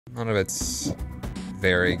None of it's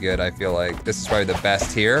very good, I feel like. This is probably the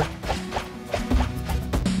best here.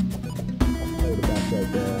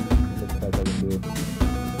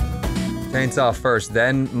 Chainsaw first,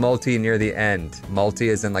 then multi near the end. Multi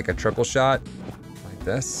is in like a triple shot, like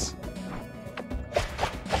this.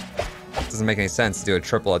 Doesn't make any sense to do a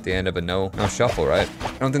triple at the end of a no shuffle, right?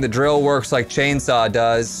 I don't think the drill works like Chainsaw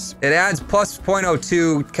does. It adds plus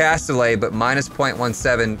 0.02 cast delay, but minus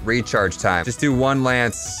 0.17 recharge time. Just do one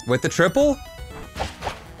lance with the triple?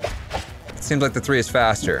 It seems like the 3 is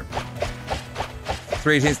faster.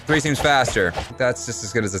 Three seems faster. That's just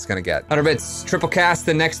as good as it's gonna get. 100 bits, triple cast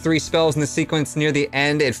the next 3 spells in the sequence near the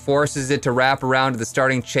end. It forces it to wrap around to the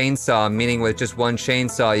starting chainsaw, meaning with just one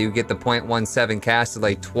chainsaw, you get the 0.17 cast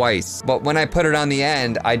delay twice. But when I put it on the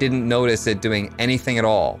end, I didn't notice it doing anything at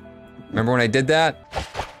all. Remember when I did that?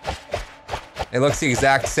 It looks the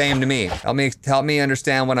exact same to me. Help me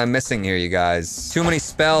understand what I'm missing here, you guys. Too many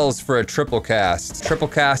spells for a triple cast. Triple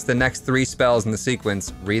cast the next 3 spells in the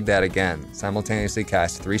sequence. Read that again. Simultaneously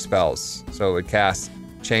cast 3 spells. So it would cast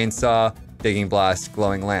Chainsaw, Digging Blast,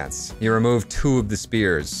 Glowing Lance. You remove 2 of the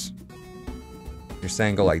spears. You're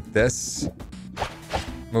saying go like this.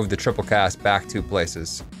 Move the triple cast back 2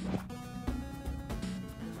 places.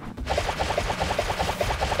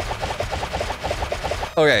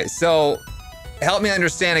 Okay, so help me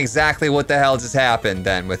understand exactly what the hell just happened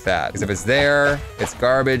then with that. Because if it's there, it's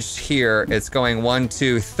garbage here, it's going 1,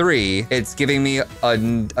 2, 3. It's giving me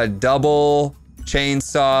a double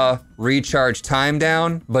chainsaw recharge time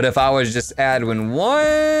down. But if I was just adding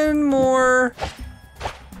one more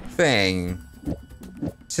thing,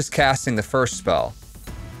 it's just casting the first spell.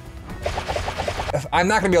 I'm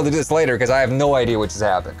not gonna be able to do this later because I have no idea what just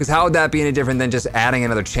happened. Because how would that be any different than just adding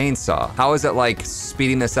another chainsaw? How is it like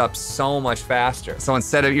speeding this up so much faster? So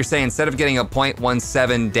you're saying instead of getting a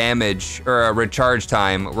 0.17 damage or a recharge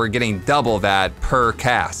time, we're getting double that per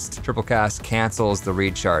cast. Triple cast cancels the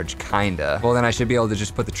recharge, kinda. Well, then I should be able to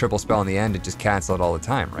just put the triple spell in the end and just cancel it all the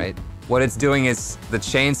time, right? What it's doing is the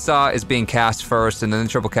chainsaw is being cast first and then the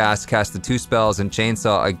triple cast casts the 2 spells and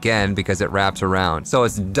chainsaw again because it wraps around. So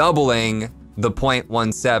it's doubling the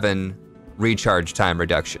 0.17 recharge time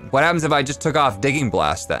reduction. What happens if I just took off Digging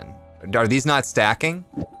Blast then? Are these not stacking?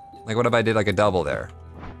 Like what if I did like a double there?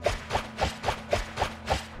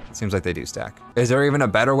 It seems like they do stack. Is there even a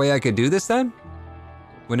better way I could do this then?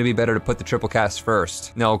 Wouldn't it be better to put the triple cast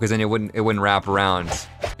first? No, because then it wouldn't wrap around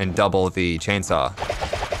and double the chainsaw.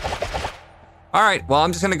 All right, well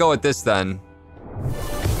I'm just gonna go with this then.